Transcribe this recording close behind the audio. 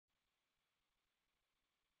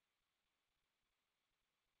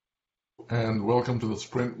and welcome to the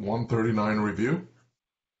Sprint 139 review.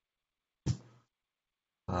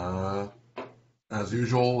 As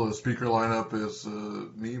usual, the speaker lineup is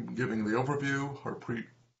me giving the overview, Harpreet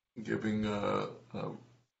giving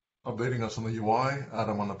updating us on the UI,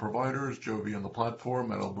 Adam on the providers, Jovi on the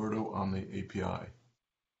platform, and Alberto on the API.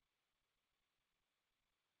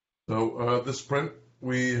 So this sprint,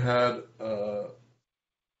 we had a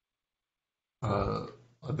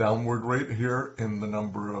downward rate here in the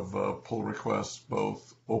number of pull requests,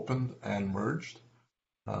 both opened and merged,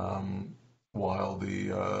 while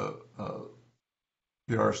the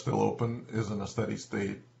PR still open is in a steady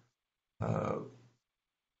state.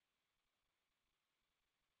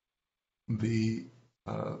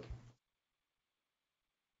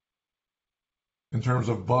 In terms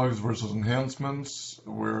of bugs versus enhancements,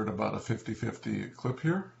 we're at about a 50-50 clip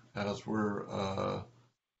here as we're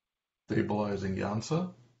stabilizing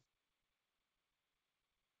Yansa.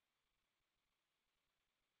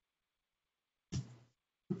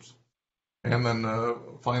 Oops. And then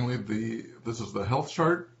finally, this is the health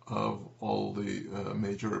chart of all the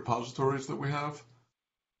major repositories that we have.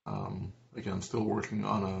 Again, still working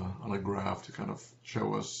on a graph to kind of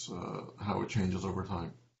show us how it changes over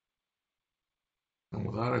time. And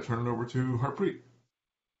with that, I turn it over to Harpreet.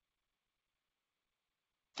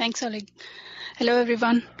 Thanks, Oleg. Hello,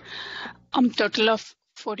 everyone. Total of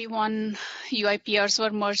 41 UI PRs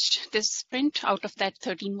were merged this sprint. Out of that,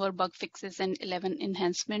 13 were bug fixes and 11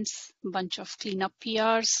 enhancements, a bunch of cleanup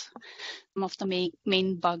PRs. Some of the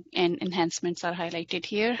main bug and enhancements are highlighted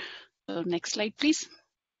here. So next slide, please.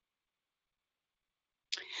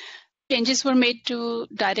 Changes were made to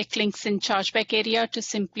direct links in chargeback area to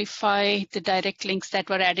simplify the direct links that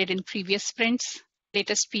were added in previous sprints.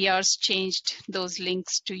 Latest PRs changed those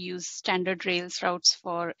links to use standard Rails routes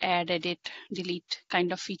for add, edit, delete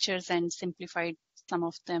kind of features and simplified some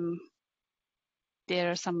of them. There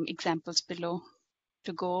are some examples below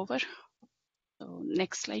to go over. So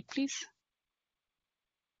next slide, please.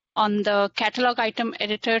 On the catalog item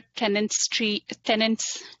editor, tenants tree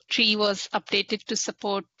was updated to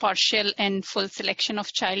support partial and full selection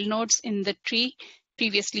of child nodes in the tree.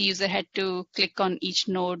 Previously, user had to click on each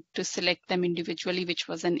node to select them individually, which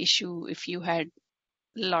was an issue if you had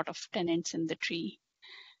a lot of tenants in the tree.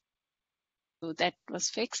 So that was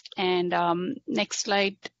fixed. And next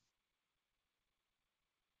slide.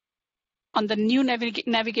 On the new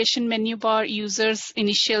navigation menu bar, users'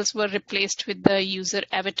 initials were replaced with the user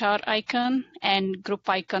avatar icon, and group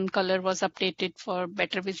icon color was updated for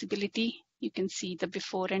better visibility. You can see the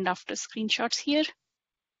before and after screenshots here.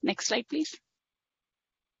 Next slide, please.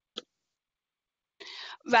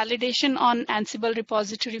 Validation on Ansible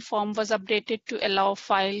repository form was updated to allow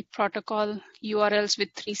file protocol URLs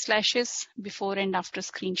with 3 slashes. Before and after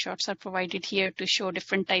screenshots are provided here to show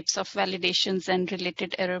different types of validations and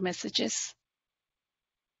related error messages.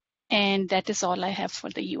 And that is all I have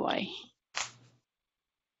for the UI.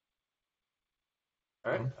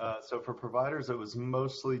 All right, so for providers, it was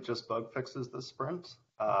mostly just bug fixes this sprint.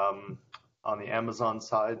 On the Amazon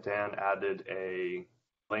side, Dan added a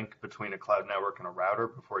link between a cloud network and a router.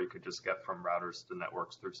 Before you could just get from routers to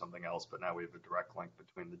networks through something else, but now we have a direct link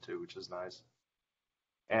between the two, which is nice.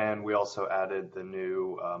 And we also added the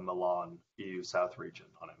new Milan EU South region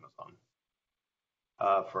on Amazon.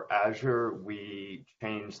 For Azure, we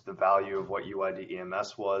changed the value of what UID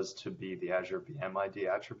EMS was to be the Azure VM ID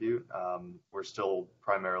attribute. We're still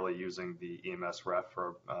primarily using the EMS ref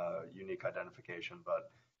for unique identification, but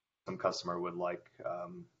some customer would like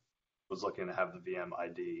was looking to have the VM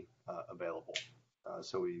ID available.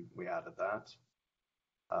 So we added that.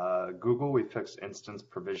 Google, we fixed instance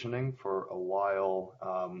provisioning for a while,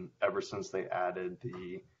 ever since they added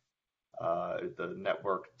the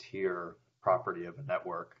network tier property of a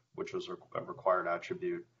network, which was a required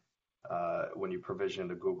attribute. When you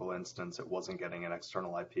provisioned a Google instance, it wasn't getting an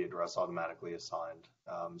external IP address automatically assigned.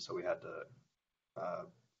 So we had to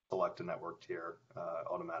select a network tier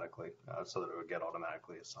automatically so that it would get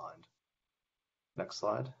automatically assigned. Next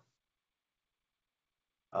slide.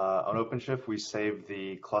 On OpenShift, we saved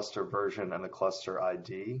the cluster version and the cluster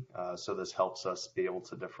ID. So this helps us be able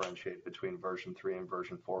to differentiate between version 3 and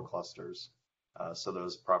version 4 clusters. So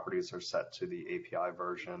those properties are set to the API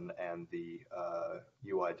version and the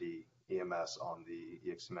UID EMS on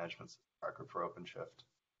the EXE management record for OpenShift.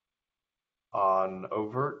 On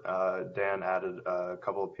Overt, Dan added a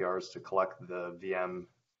couple of PRs to collect the VM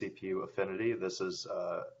CPU affinity. This is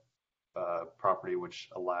a property which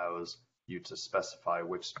allows you to specify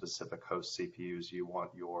which specific host CPUs you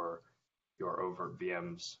want your Overt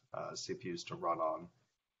VMs CPUs to run on.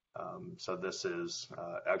 So this is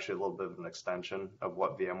actually a little bit of an extension of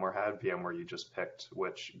what VMware had. VMware, you just picked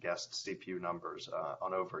which guest CPU numbers.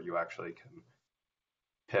 On Over, you actually can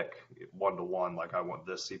pick one-to-one, like I want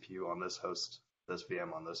this CPU on this host, this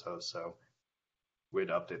VM on this host. So we'd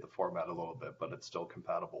update the format a little bit, but it's still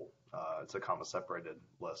compatible. It's a comma separated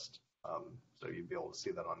list. So you'd be able to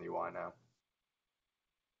see that on the UI now.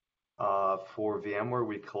 For VMware,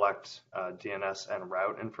 we collect DNS and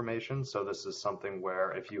route information. So this is something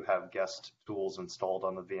where if you have guest tools installed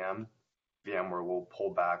on the VM, VMware will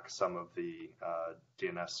pull back some of the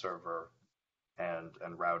DNS server and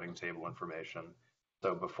routing table information.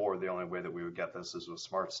 So before, the only way that we would get this is with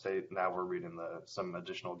Smart State. Now we're reading some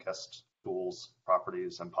additional guest tools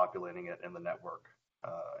properties and populating it in the network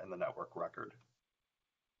record.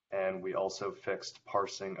 And we also fixed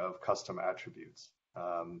parsing of custom attributes.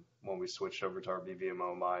 When we switched over to our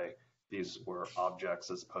BVMOMI, these were objects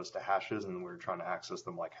as opposed to hashes, and we were trying to access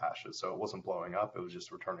them like hashes. So it wasn't blowing up, it was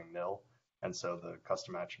just returning nil. And so the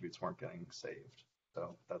custom attributes weren't getting saved.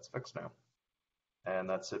 So that's fixed now. And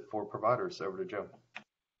that's it for providers. Over to Joe.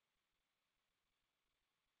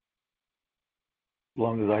 As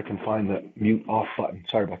long as I can find the mute off button.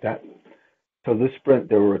 Sorry about that. So this sprint,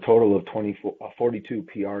 there were a total of 42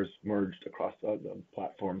 PRs merged across the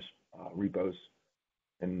platform's repos,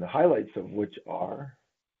 and the highlights of which are,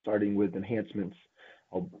 starting with enhancements.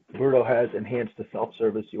 Alberto has enhanced the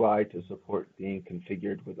self-service UI to support being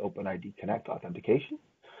configured with OpenID Connect authentication.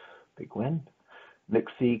 Big win.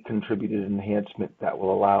 Nixie contributed an enhancement that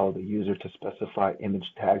will allow the user to specify image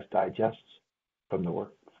tags digests from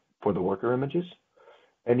for the worker images.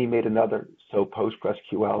 And he made another, so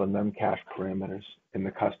PostgreSQL and Memcache parameters in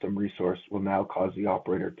the custom resource will now cause the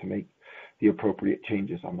operator to make the appropriate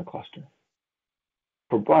changes on the cluster.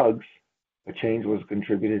 For bugs, a change was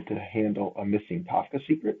contributed to handle a missing Kafka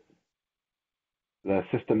secret. The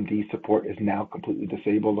systemd support is now completely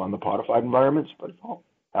disabled on the codified environments, but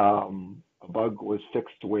a bug was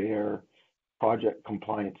fixed where project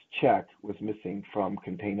compliance check was missing from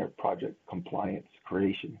container project compliance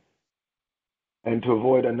creation. And to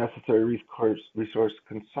avoid unnecessary resource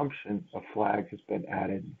consumption, a flag has been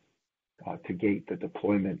added to gate the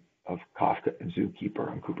deployment of Kafka and Zookeeper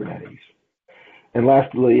on Kubernetes. And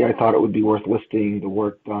lastly, I thought it would be worth listing the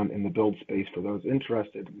work done in the build space for those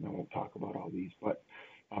interested. I won't talk about all these, but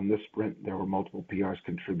on this sprint, there were multiple PRs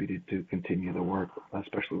contributed to continue the work,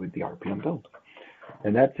 especially with the RPM build.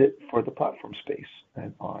 And that's it for the platform space.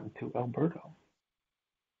 And on to Alberto.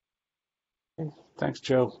 Thanks,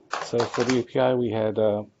 Joe. So for the API, we had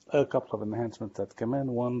a couple of enhancements that came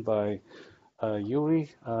in. One by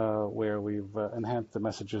Yuri, where we've enhanced the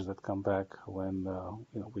messages that come back when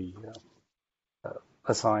we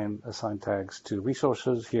assign tags to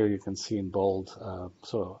resources. Here you can see in bold.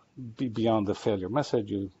 So beyond the failure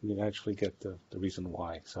message, you actually get the reason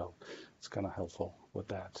why. So it's kind of helpful with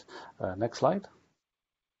that. Next slide.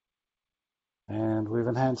 And we've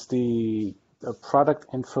enhanced the product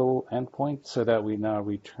info endpoint so that we now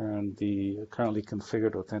return the currently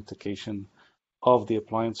configured authentication of the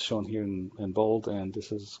appliance shown here in bold. And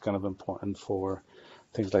this is kind of important for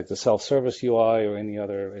things like the self-service UI or any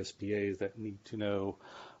other SPAs that need to know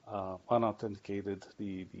unauthenticated,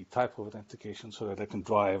 the type of authentication so that they can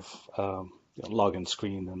drive login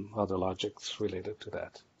screen and other logics related to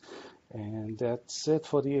that. And that's it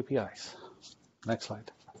for the APIs. Next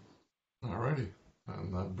slide. All righty.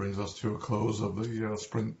 And that brings us to a close of the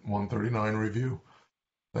Sprint 139 review.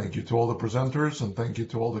 Thank you to all the presenters, and thank you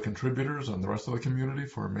to all the contributors and the rest of the community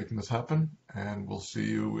for making this happen. And we'll see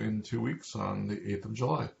you in 2 weeks on the 8th of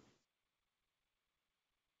July.